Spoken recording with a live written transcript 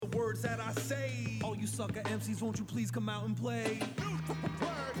words that I say. All you sucker MCs, won't you please come out and play?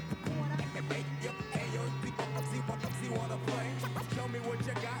 Hey, yo, MC wanna play? Show me what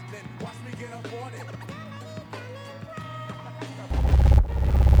you got, then watch me get up on it.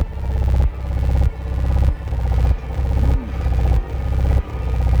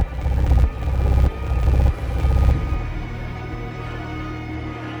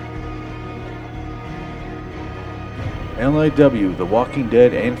 LIW, The Walking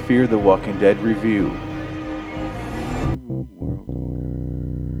Dead and Fear the Walking Dead review.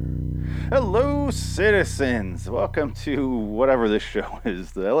 Hello, citizens. Welcome to whatever this show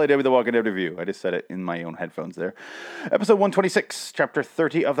is, the LIW, The Walking Dead review. I just said it in my own headphones there. Episode 126, Chapter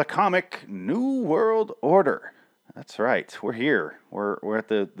 30 of the comic, New World Order. That's right. We're here. We're at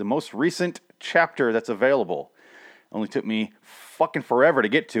the most recent chapter that's available. Only took me fucking forever to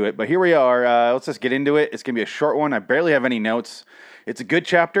get to it, but here we are. Let's just get into it. It's going to be a short one. I barely have any notes. It's a good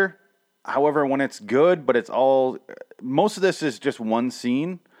chapter. However, when it's good, but most of this is just one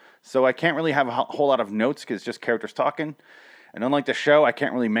scene, so I can't really have a whole lot of notes because it's just characters talking. And unlike the show, I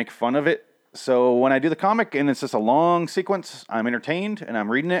can't really make fun of it. So when I do the comic and it's just a long sequence, I'm entertained and I'm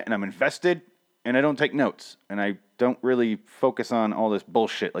reading it and I'm invested and I don't take notes. And I don't really focus on all this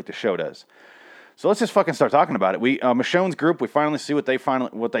bullshit like the show does. So let's just fucking start talking about it. Michonne's group, we finally see what they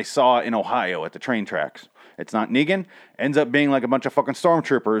saw in Ohio at the train tracks. It's not Negan. Ends up being like a bunch of fucking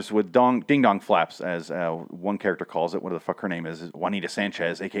stormtroopers with ding-dong flaps, as one character calls it. What the fuck her name is Juanita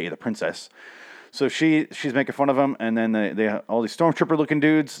Sanchez, a.k.a. the princess. So she's making fun of them, and then they have all these stormtrooper-looking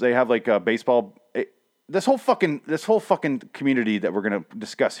dudes. They have like a baseball... This whole fucking community that we're going to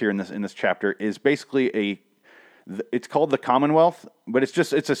discuss here in this chapter is basically it's called the Commonwealth, but it's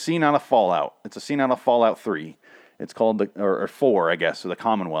a scene out of Fallout. It's a scene out of Fallout 3. It's called or 4, I guess, so the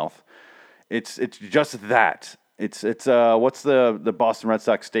Commonwealth. It's just that. It's what's the Boston Red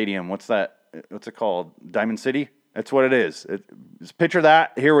Sox stadium? What's that? What's it called? Diamond City? That's what it is. Just picture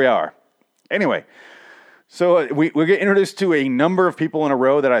that. Here we are. Anyway, so we get introduced to a number of people in a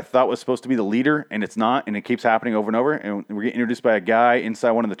row that I thought was supposed to be the leader, and it's not, and it keeps happening over and over. And we get introduced by a guy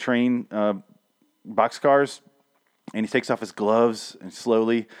inside one of the train boxcars. And he takes off his gloves and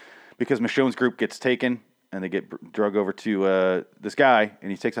slowly, because Michonne's group gets taken and they get drug over to this guy,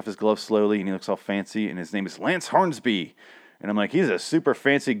 and he takes off his gloves slowly and he looks all fancy, and his name is Lance Hornsby. And I'm like, he's a super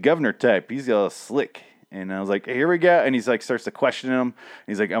fancy governor type. He's all slick. And I was like, hey, here we go. And he's like, starts to question him. And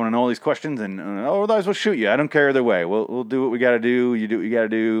he's like, I want to know all these questions, and otherwise we'll shoot you. I don't care either way. We'll do what we got to do. You do what you got to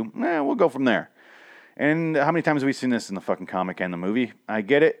do. We'll go from there. And how many times have we seen this in the fucking comic and the movie? I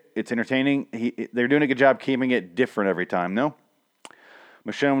get it. It's entertaining. They're doing a good job keeping it different every time, no?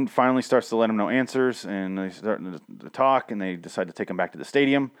 Michonne finally starts to let him know answers, and they start to talk, and they decide to take him back to the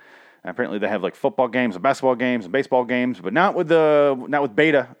stadium. And apparently they have like football games and basketball games and baseball games, but not with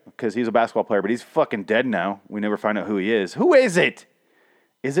Beta, because he's a basketball player, but he's fucking dead now. We never find out who he is. Who is it?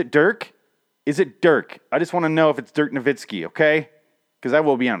 Is it Dirk? Is it Dirk? I just want to know if it's Dirk Nowitzki, okay? Because I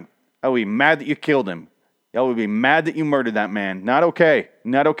will be mad that you killed him. Y'all would be mad that you murdered that man. Not okay.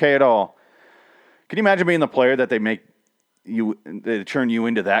 Not okay at all. Can you imagine being the player that they turn you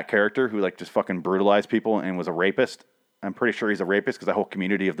into that character who like just fucking brutalized people and was a rapist? I'm pretty sure he's a rapist because the whole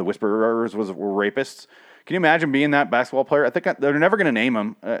community of the Whisperers were rapists. Can you imagine being that basketball player? I think they're never going to name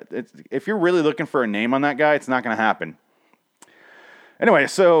him. If you're really looking for a name on that guy, it's not going to happen. Anyway,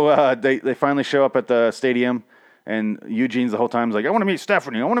 so they finally show up at the stadium. And Eugene's the whole time like, I want to meet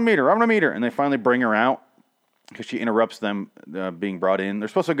Stephanie. I want to meet her. And they finally bring her out because she interrupts them being brought in. They're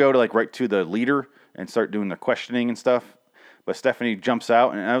supposed to go to like right to the leader and start doing the questioning and stuff. But Stephanie jumps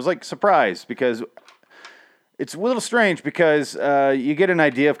out, and I was like surprised because it's a little strange because you get an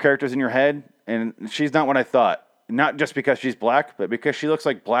idea of characters in your head, and she's not what I thought. Not just because she's black, but because she looks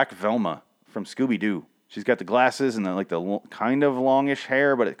like Black Velma from Scooby-Doo. She's got the glasses and the kind of longish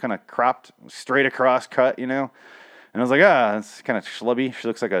hair, but it kind of cropped straight across cut, you know. And I was like, it's kind of schlubby. She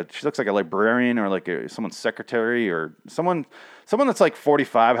looks like a librarian or like someone's secretary or someone that's like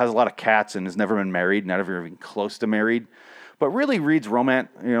 45, has a lot of cats and has never been married, not even close to married, but really reads romance,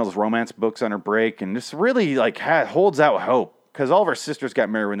 those romance books on her break, and just really like holds out hope. Because all of her sisters got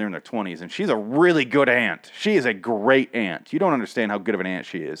married when they were in their 20s, and she's a really good aunt. She is a great aunt. You don't understand how good of an aunt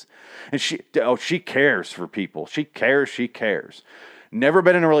she is. And she cares for people. She cares. Never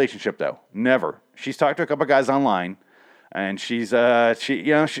been in a relationship, though. Never. She's talked to a couple guys online, and she's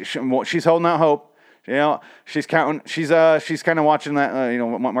holding out hope. She's counting. She's kind of watching that,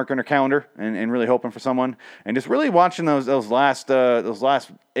 mark on her calendar, and really hoping for someone, and just really watching those last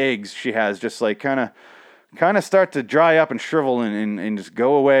eggs she has, just like kind of start to dry up and shrivel and just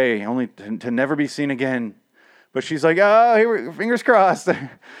go away, only to never be seen again. But she's like, fingers crossed.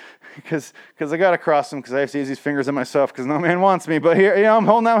 because I got to cross them because I have to use these fingers on myself because no man wants me. But here, I'm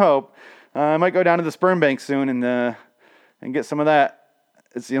holding out hope. I might go down to the sperm bank soon and get some of that.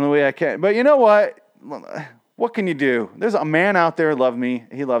 It's the only way I can. But you know what? What can you do? There's a man out there who loves me.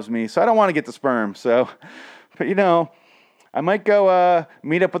 He loves me. So I don't want to get the sperm. So, but I might go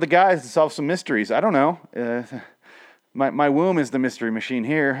meet up with the guys and solve some mysteries. I don't know. My womb is the mystery machine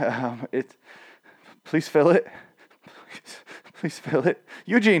here. Please fill it. Please fill it.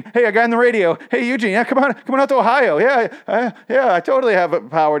 Eugene, hey, I got on the radio. Hey, Eugene, yeah, come on out to Ohio. Yeah, I totally have a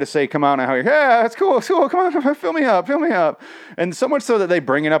power to say, come on out here. Yeah, that's cool. Come on, fill me up. And so much so that they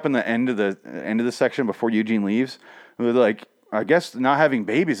bring it up in the end of the section before Eugene leaves. They're like, I guess not having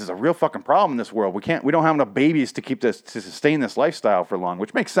babies is a real fucking problem in this world. We don't have enough babies to sustain this lifestyle for long,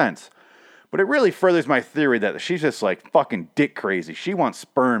 which makes sense. But it really furthers my theory that she's just like fucking dick crazy. She wants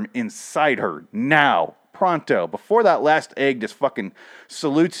sperm inside her now, pronto, before that last egg just fucking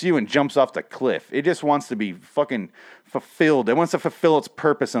salutes you and jumps off the cliff. It just wants to be fucking fulfilled. It wants to fulfill its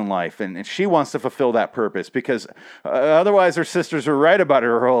purpose in life, and she wants to fulfill that purpose because otherwise her sisters were right about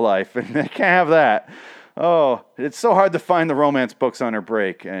her whole life, and they can't have that. Oh, it's so hard to find the romance books on her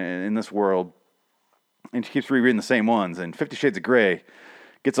break in this world. And she keeps rereading the same ones. And 50 Shades of Grey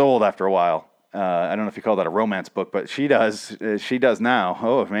gets old after a while. I don't know if you call that a romance book, but she does. She does now.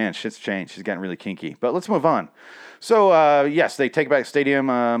 Oh, man, shit's changed. She's getting really kinky. But let's move on. So, yes, they take back Stadium.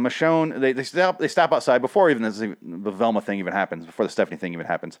 Michonne, they stop outside before even the Velma thing even happens, before the Stephanie thing even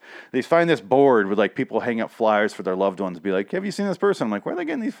happens. They find this board with, like, people hanging up flyers for their loved ones. Be like, have you seen this person? I'm like, where are they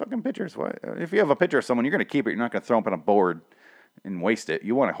getting these fucking pictures? Why? If you have a picture of someone, you're going to keep it. You're not going to throw them up on a board and waste it.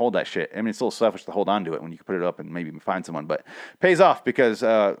 You want to hold that shit. I mean, it's a little selfish to hold on to it when you can put it up and maybe find someone, but it pays off because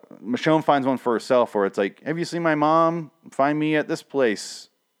Michonne finds one for herself where it's like, have you seen my mom? Find me at this place,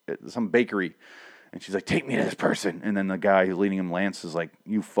 at some bakery. And she's like, take me to this person. And then the guy who's leading him, Lance, is like,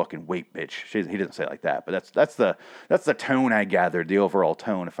 you fucking wait, bitch. He doesn't say it like that, but that's the tone I gathered, the overall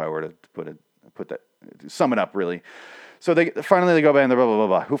tone, if I were to sum it up really. So they finally go back and they're blah, blah, blah,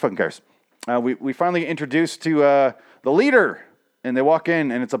 blah. Who fucking cares? We finally get introduced to the leader. And they walk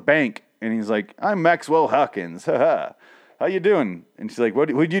in, and it's a bank. And he's like, I'm Maxwell Hawkins. How you doing? And she's like, what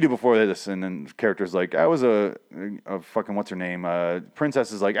did you do before this? And then the character's like, I was a fucking, what's her name?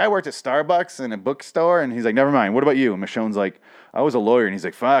 Princess is like, I worked at Starbucks in a bookstore. And he's like, never mind. What about you? And Michonne's like, I was a lawyer. And he's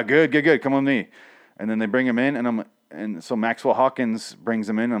like, good. Come with me. And then they bring him in, and so Maxwell Hawkins brings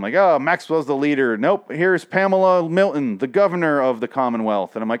him in. And I'm like, oh, Maxwell's the leader. Nope, here's Pamela Milton, the governor of the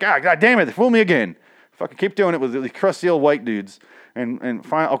Commonwealth. And I'm like, God damn it, they fooled me again. Fucking keep doing it with the crusty old white dudes. And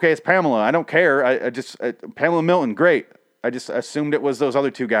fine, okay, it's Pamela. I don't care. I just Pamela Milton, great. I just assumed it was those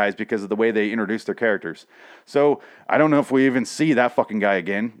other two guys because of the way they introduced their characters. So I don't know if we even see that fucking guy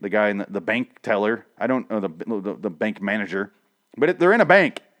again. The guy in the bank teller. I don't know the bank manager. But they're in a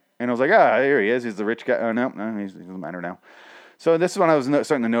bank, and I was like, here he is. He's the rich guy. Oh no, he doesn't matter now. So this is when I was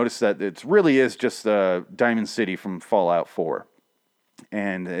starting to notice that it really is just Diamond City from Fallout 4,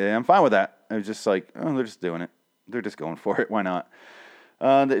 and I'm fine with that. I was just like, oh, they're just doing it. They're just going for it. Why not?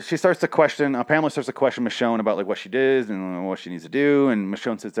 She starts to question, Pamela starts to question Michonne about like what she did and what she needs to do. And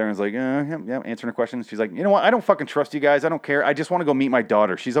Michonne sits there and is like, yeah, answering her questions. She's like, you know what? I don't fucking trust you guys. I don't care. I just want to go meet my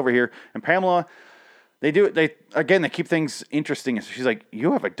daughter. She's over here. And Pamela, they keep things interesting. And she's like,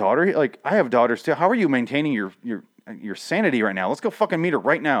 you have a daughter? Like, I have daughters too. How are you maintaining your sanity right now? Let's go fucking meet her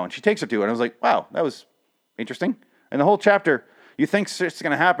right now. And she takes her to it. And I was like, wow, that was interesting. And the whole chapter, you think shit's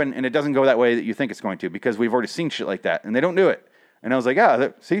going to happen, and it doesn't go that way that you think it's going to, because we've already seen shit like that, and they don't do it. And I was like,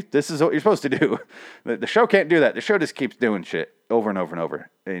 see, this is what you're supposed to do. The show can't do that. The show just keeps doing shit over and over and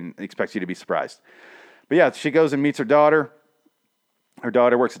over and expects you to be surprised. But yeah, she goes and meets her daughter. Her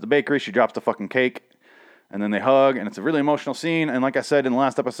daughter works at the bakery. She drops the fucking cake, and then they hug, and it's a really emotional scene. And like I said in the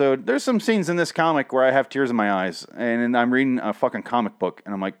last episode, there's some scenes in this comic where I have tears in my eyes, and I'm reading a fucking comic book,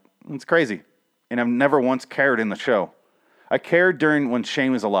 and I'm like, it's crazy. And I've never once cared in the show. I cared during when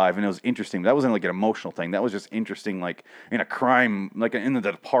Shane was alive, and it was interesting. That wasn't like an emotional thing. That was just interesting, like in a crime, like in the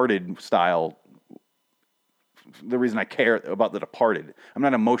Departed style. The reason I care about The Departed, I'm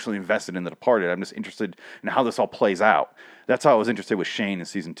not emotionally invested in The Departed. I'm just interested in how this all plays out. That's how I was interested with Shane in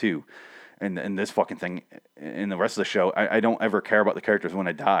season 2, and this fucking thing in the rest of the show. I don't ever care about the characters when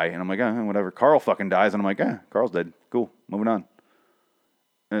I die, and I'm like, whatever. Carl fucking dies, and I'm like, Carl's dead. Cool, moving on.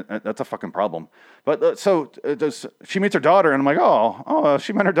 That's a fucking problem. But she meets her daughter, and I'm like, oh,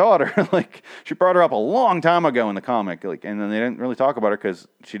 she met her daughter. Like, she brought her up a long time ago in the comic, like, and then they didn't really talk about her because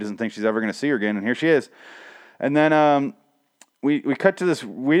she doesn't think she's ever going to see her again, and here she is. And then we cut to this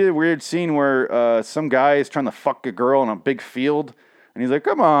weird scene where some guy is trying to fuck a girl in a big field, And he's like,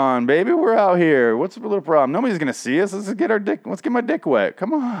 come on, baby, we're out here. What's the little problem? Nobody's going to see us. Let's get my dick wet.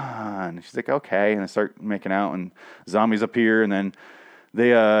 Come on. And she's like, okay. And they start making out, and zombies appear, and then they,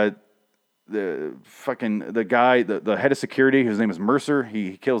 the guy, the head of security, his name is Mercer.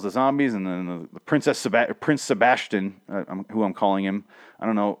 He kills the zombies, and then the Prince Sebastian, who I'm calling him. I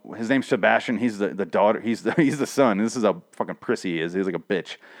don't know. His name's Sebastian. He's the daughter. He's the son. This is how fucking prissy he is. He's like a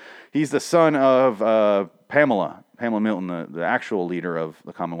bitch. He's the son of Pamela Milton, the actual leader of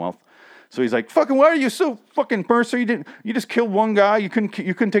the Commonwealth. So he's like, fucking, why are you so fucking Mercer? You just killed one guy. You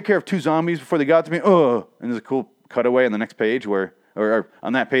couldn't take care of 2 zombies before they got to me. And there's a cool cutaway on the next page or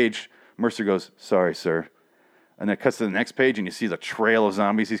on that page, Mercer goes, sorry, sir. And then it cuts to the next page, and you see the trail of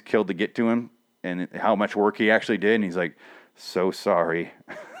zombies he's killed to get to him and how much work he actually did. And he's like, so sorry.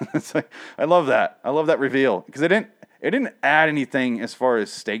 It's like, I love that. I love that reveal because it didn't add anything as far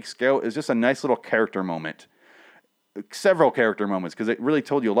as stakes go. It's just a nice little character moment. Several character moments because it really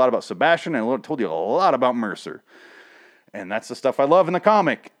told you a lot about Sebastian and it told you a lot about Mercer. And that's the stuff I love in the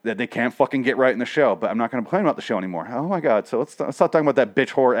comic that they can't fucking get right in the show. But I'm not going to complain about the show anymore. Oh my God. So let's stop talking about that bitch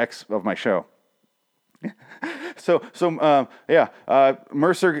whore ex of my show.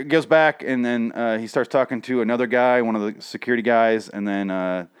 Mercer goes back and then he starts talking to another guy, one of the security guys. And then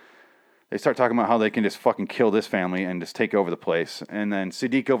they start talking about how they can just fucking kill this family and just take over the place. And then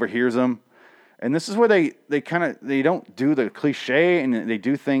Siddiq overhears them. And this is where they don't do the cliche and they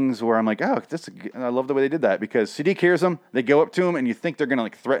do things where I'm like, oh, I love the way they did that because Siddiq hears them, they go up to him and you think they're going to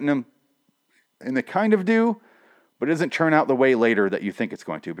like threaten him. And they kind of do, but it doesn't turn out the way later that you think it's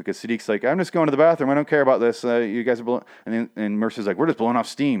going to because Siddiq's like, I'm just going to the bathroom. I don't care about this. You guys are blowing. And Mercer's like, we're just blowing off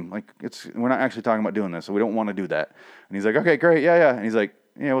steam. Like we're not actually talking about doing this. So we don't want to do that. And he's like, okay, great. Yeah. And he's like,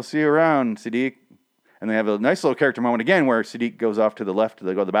 yeah, we'll see you around, Siddiq. And they have a nice little character moment again where Siddiq goes off to the left to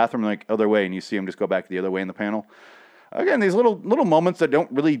go to the bathroom, like other way, and you see him just go back the other way in the panel. Again, these little moments that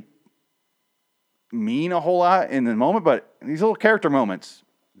don't really mean a whole lot in the moment, but these little character moments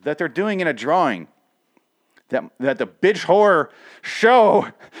that they're doing in a drawing that the bitch horror show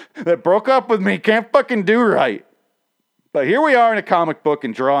that broke up with me can't fucking do right. But here we are in a comic book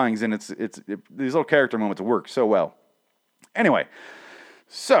and drawings, and these little character moments work so well. Anyway.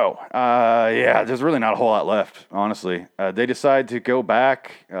 So, there's really not a whole lot left, honestly. They decide to go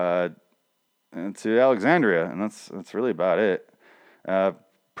back to Alexandria, and that's really about it.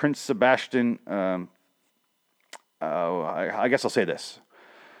 Prince Sebastian, I guess I'll say this.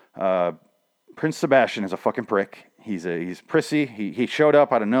 Prince Sebastian is a fucking prick. He's prissy. He showed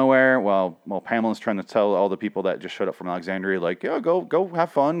up out of nowhere while Pamela's trying to tell all the people that just showed up from Alexandria, like, yeah, go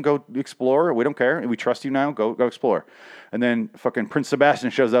have fun, go explore. We don't care. We trust you now. Go explore. And then fucking Prince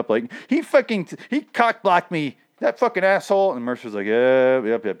Sebastian shows up like, he cock-blocked me, that fucking asshole. And Mercer's like, yep.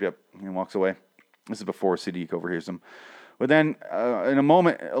 And walks away. This is before Siddiq overhears him. But then in a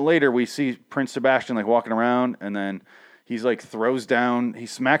moment later, we see Prince Sebastian like walking around, and then he's like throws down, he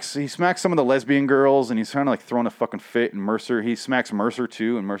smacks some of the lesbian girls, and he's kind of like throwing a fucking fit. And he smacks Mercer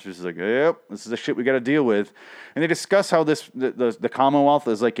too, and Mercer's like, yep, this is the shit we got to deal with. And they discuss how the Commonwealth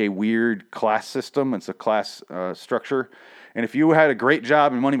is like a weird class system. It's a class structure, and if you had a great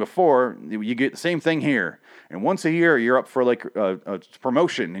job and money before, you get the same thing here. And once a year, you're up for like a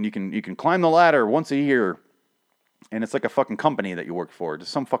promotion, and you can climb the ladder once a year, and it's like a fucking company that you work for,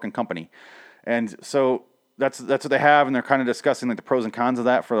 just some fucking company, and so. That's what they have, and they're kind of discussing like the pros and cons of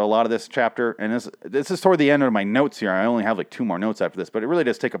that for a lot of this chapter. And this is toward the end of my notes here. I only have like 2 more notes after this, but it really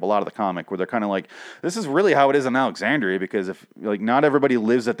does take up a lot of the comic where they're kind of like, this is really how it is in Alexandria, because if like not everybody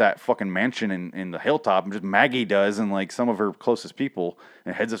lives at that fucking mansion in the hilltop, and just Maggie does, and like some of her closest people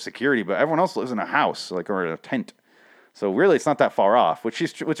and heads of security, but everyone else lives in a house like or in a tent. So really, it's not that far off, which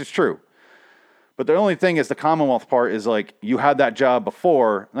is true. But the only thing is the Commonwealth part is like you had that job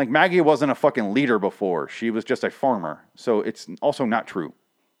before. Like Maggie wasn't a fucking leader before. She was just a farmer. So it's also not true.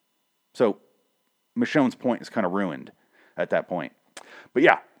 So Michonne's point is kind of ruined at that point. But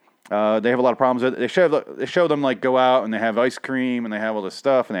yeah, they have a lot of problems with it. They show them like go out and they have ice cream and they have all this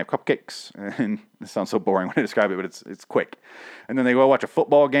stuff and they have cupcakes. And it sounds so boring when I describe it, but it's quick. And then they go watch a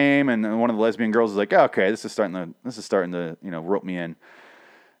football game, and one of the lesbian girls is like, oh, okay, this is starting to rope me in.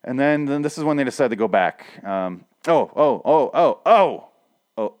 And then this is when they decide to go back.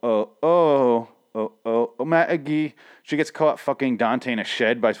 Maggie. She gets caught fucking Dante in a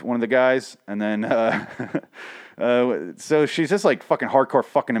shed by one of the guys. And then, so she's just like fucking hardcore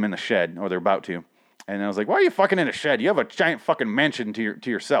fucking him in the shed, or they're about to. And I was like, why are you fucking in a shed? You have a giant fucking mansion to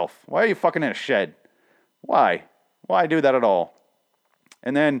yourself. Why are you fucking in a shed? Why do that at all?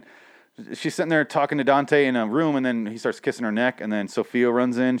 And then she's sitting there talking to Dante in a room, and then he starts kissing her neck, and then Sophia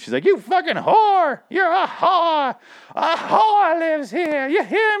runs in. She's like, "You fucking whore! You're a whore! A whore lives here! You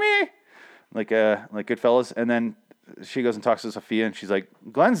hear me?" Like Goodfellas. And then she goes and talks to Sophia, and she's like,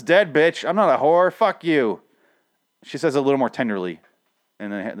 "Glenn's dead, bitch. I'm not a whore. Fuck you." She says it a little more tenderly,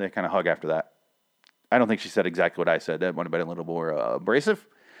 and then they kind of hug after that. I don't think she said exactly what I said. That would have been a little more abrasive,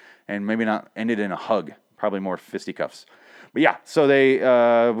 and maybe not ended in a hug. Probably more fisticuffs. But yeah,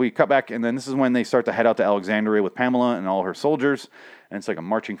 so we cut back, and then this is when they start to head out to Alexandria with Pamela and all her soldiers, and it's like a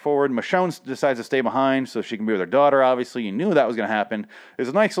marching forward. Michonne decides to stay behind so she can be with her daughter, obviously. You knew that was going to happen. There's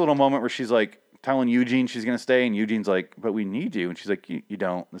a nice little moment where she's like telling Eugene she's going to stay, and Eugene's like, "But we need you." And she's like, You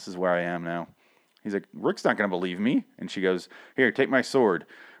don't. This is where I am now. He's like, "Rick's not going to believe me." And she goes, "Here, take my sword.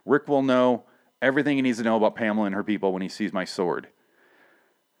 Rick will know everything he needs to know about Pamela and her people when he sees my sword."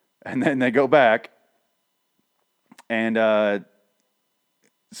 And then they go back. And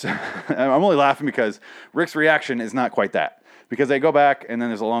so I'm only laughing because Rick's reaction is not quite that. Because they go back, and then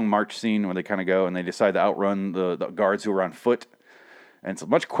there's a long march scene where they kind of go, and they decide to outrun the guards who are on foot. And it's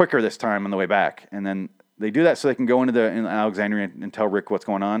much quicker this time on the way back. And then they do that so they can go into Alexandria and tell Rick what's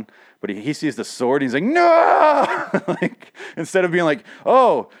going on. But he sees the sword, and he's like, "No!" Like, instead of being like,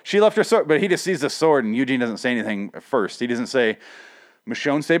 "Oh, she left her sword." But he just sees the sword, and Eugene doesn't say anything at first. He doesn't say,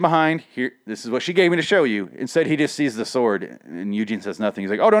 "Michonne, stay behind. Here, this is what she gave me to show you." Instead, he just sees the sword, and Eugene says nothing.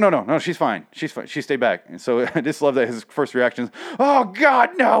 He's like, "Oh, no, she's fine. She's fine. She stayed back." And so I just love that his first reaction is, "Oh,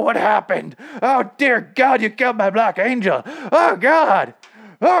 God, no, what happened? Oh, dear God, you killed my black angel. Oh, God.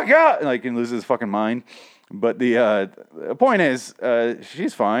 Oh, God." And like, he loses his fucking mind. But the point is,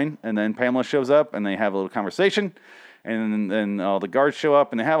 she's fine. And then Pamela shows up, and they have a little conversation. And then all the guards show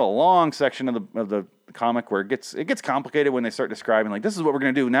up, and they have a long section of the comic where it gets complicated when they start describing, like, this is what we're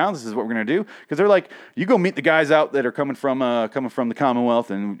going to do now, this is what we're going to do. Because they're like, you go meet the guys out that are coming from the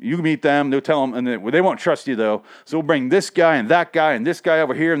Commonwealth, and you meet them, they'll tell them, and they won't trust you, though. So we'll bring this guy and that guy and this guy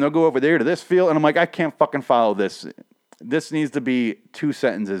over here, and they'll go over there to this field. And I'm like, I can't fucking follow this. This needs to be 2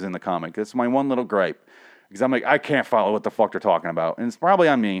 sentences in the comic. That's my one little gripe. Because I'm like, I can't follow what the fuck they're talking about. And it's probably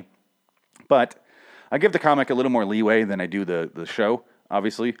on me. But I give the comic a little more leeway than I do the show,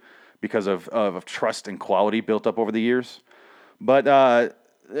 obviously, because of trust and quality built up over the years. But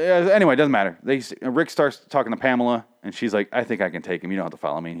anyway, it doesn't matter. Rick starts talking to Pamela, and she's like, "I think I can take him. You don't have to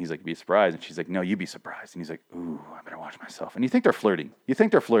follow me." And he's like, "Be surprised." And she's like, "No, you be surprised." And he's like, "Ooh, I better watch myself." And you think they're flirting.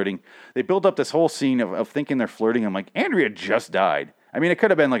 They build up this whole scene of thinking they're flirting. I'm like, Andrea just died. I mean, it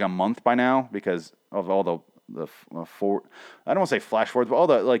could have been like a month by now because of all the I don't want to say flash forwards, but all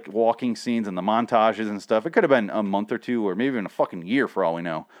the like walking scenes and the montages and stuff. It could have been a month or two, or maybe even a fucking year for all we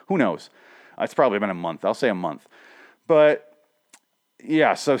know. Who knows? It's probably been a month. I'll say a month. But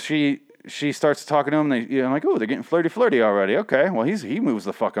yeah, so she starts talking to him. I'm like, oh, they're getting flirty already. Okay, well he moves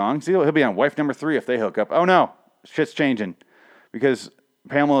the fuck on. See, he'll be on wife number 3 if they hook up. Oh no, shit's changing because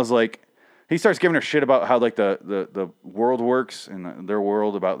Pamela's like. He starts giving her shit about how like the world works and their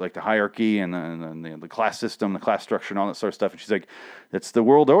world, about like the hierarchy and the class system, the class structure, and all that sort of stuff. And she's like, "It's the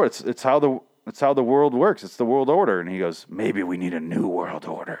world order. It's how the world works. It's the world order." And he goes, "Maybe we need a new world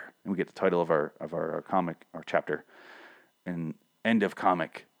order." And we get the title of our comic, our chapter, and end of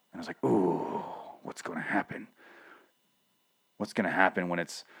comic. And I was like, "Ooh, what's going to happen? What's going to happen when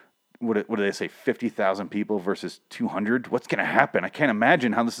it's?" What do they say, 50,000 people versus 200? What's going to happen? I can't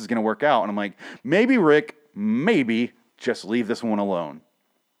imagine how this is going to work out. And I'm like, maybe, Rick, just leave this one alone.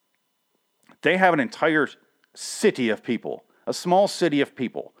 They have an entire city of people, a small city of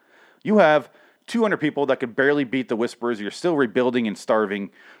people. You have 200 people that could barely beat the Whisperers. You're still rebuilding and starving.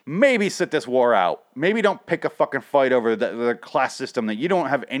 Maybe sit this war out. Maybe don't pick a fucking fight over the class system that you don't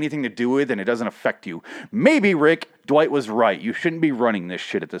have anything to do with and it doesn't affect you. Maybe, Rick, Dwight was right. You shouldn't be running this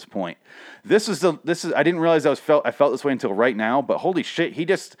shit at this point. This is I didn't realize I felt this way until right now, but holy shit, he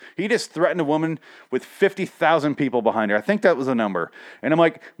just threatened a woman with 50,000 people behind her. I think that was the number. And I'm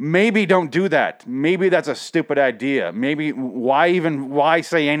like, maybe don't do that. Maybe that's a stupid idea. Maybe why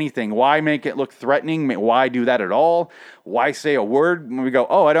say anything? Why make it look threatening? Why do that at all? Why say a word when we go,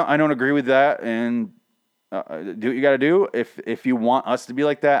 "Oh, I don't agree with that," and do what you got to do. If you want us to be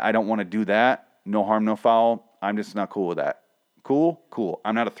like that, I don't want to do that. No harm, no foul. I'm just not cool with that. Cool.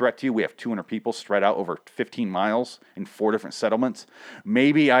 I'm not a threat to you. We have 200 people spread out over 15 miles in 4 different settlements.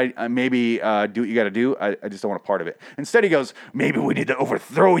 Maybe do what you got to do. I just don't want a part of it. Instead, he goes, "Maybe we need to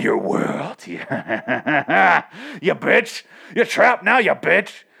overthrow your world." You bitch. You're trapped now, you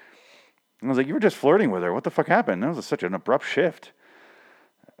bitch. And I was like, you were just flirting with her. What the fuck happened? That was such an abrupt shift.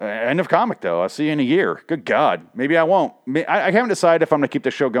 End of comic, though. I'll see you in a year. Good God. Maybe I won't. I haven't decided if I'm going to keep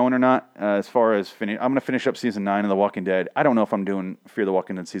the show going or not. As far as I'm going to finish up season 9 of The Walking Dead. I don't know if I'm doing Fear the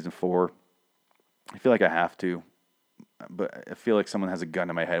Walking Dead season 4. I feel like I have to. But I feel like someone has a gun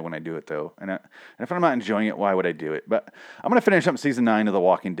to my head when I do it, though. And if I'm not enjoying it, why would I do it? But I'm going to finish up season 9 of The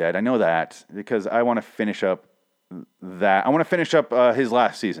Walking Dead. I know that because I want to finish up that. I want to finish up his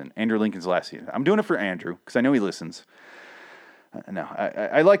last season, Andrew Lincoln's last season. I'm doing it for Andrew because I know he listens. No,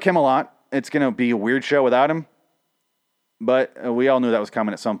 I like him a lot. It's going to be a weird show without him. But we all knew that was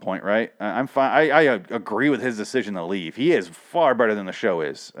coming at some point, right? I'm fine. I agree with his decision to leave. He is far better than the show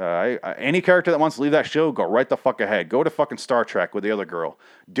is. Any character that wants to leave that show, go right the fuck ahead. Go to fucking Star Trek with the other girl.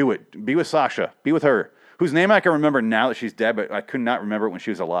 Do it. Be with Sasha. Be with her. Whose name I can remember now that she's dead, but I could not remember it when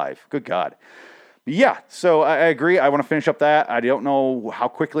she was alive. Good God. Yeah, so I agree. I want to finish up that. I don't know how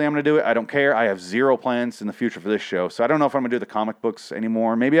quickly I'm going to do it. I don't care. I have zero plans in the future for this show, so I don't know if I'm going to do the comic books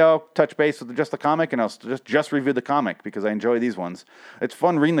anymore. Maybe I'll touch base with just the comic, and I'll just review the comic because I enjoy these ones. It's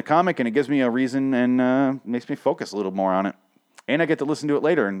fun reading the comic, and it gives me a reason and makes me focus a little more on it. And I get to listen to it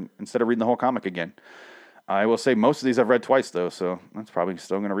later instead of reading the whole comic again. I will say most of these I've read twice, though, so that's probably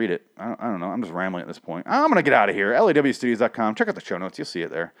still going to read it. I don't know. I'm just rambling at this point. I'm going to get out of here. LAWstudios.com. Check out the show notes. You'll see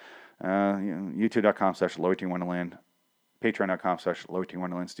it there. YouTube.com/LoiteringWonderland,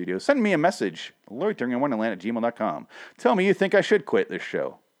 Patreon.com/LoiteringWonderland Studios. Send me a message, loiteringwonderland@gmail.com. Tell me you think I should quit this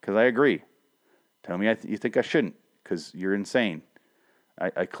show, because I agree. Tell me you think I shouldn't, because you're insane.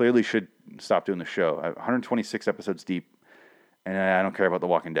 I clearly should stop doing the show. 126 episodes deep, and I don't care about The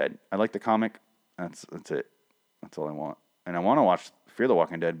Walking Dead. I like the comic. That's it. That's all I want. And I want to watch Fear the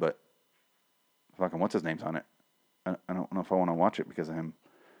Walking Dead, but fucking what's his name's on it? I don't know if I want to watch it because of him.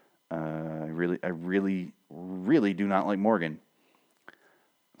 I really do not like Morgan.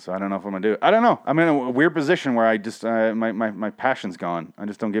 So I don't know if I'm going to do it. I don't know. I'm in a weird position where I just, my passion's gone. I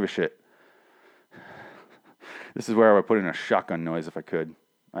just don't give a shit. This is where I would put in a shotgun noise if I could.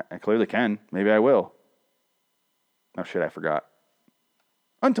 I clearly can. Maybe I will. Oh shit, I forgot.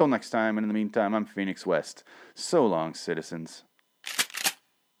 Until next time, and in the meantime, I'm Phoenix West. So long, citizens.